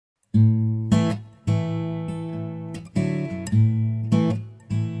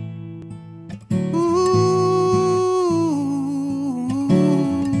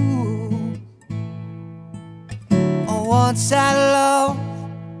once had love,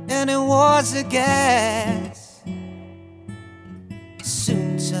 and it was a gas.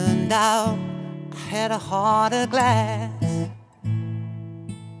 Soon turned out I had a heart of glass.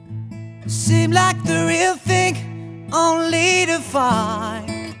 Seemed like the real thing, only to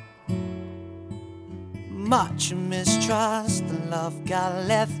find much mistrust and love got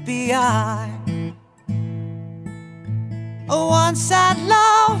left behind. Once had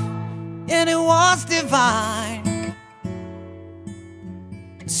love, and it was divine.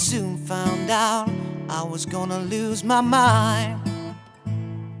 Soon found out I was gonna lose my mind.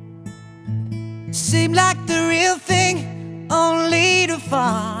 Seemed like the real thing, only to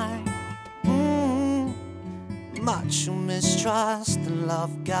find much mistrust and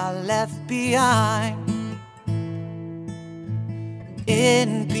love got left behind.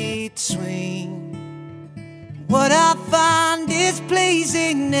 In between, what I find is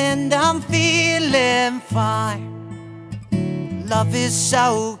pleasing and I'm feeling fine. Love is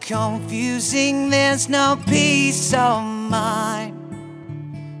so confusing, there's no peace of mind.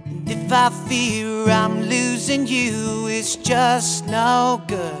 And if I fear I'm losing you, it's just no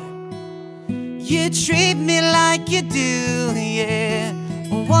good. You treat me like you do, yeah.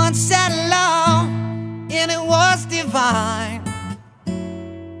 Once had love, and it was divine.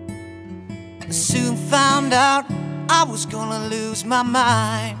 Soon found out I was gonna lose my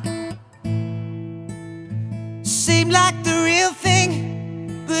mind. Seemed like the real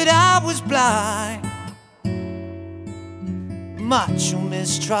thing, but I was blind. Much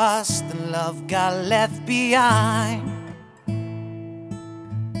mistrust and love got left behind.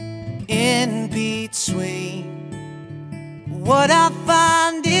 In between, what I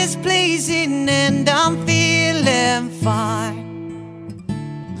find is pleasing and I'm feeling fine.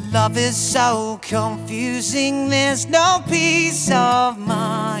 Love is so confusing, there's no peace of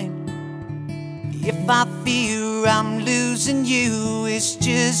mind. If I fear I'm losing you, it's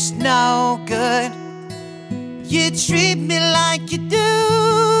just no good. You treat me like you do,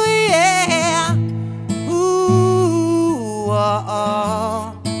 yeah. Ooh, oh,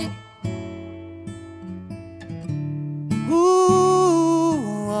 oh.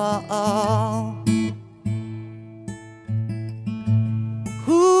 Ooh, oh, oh.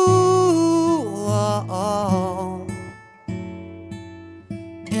 Ooh, oh, oh.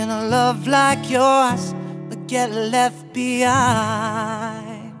 In a love like yours, I get left behind.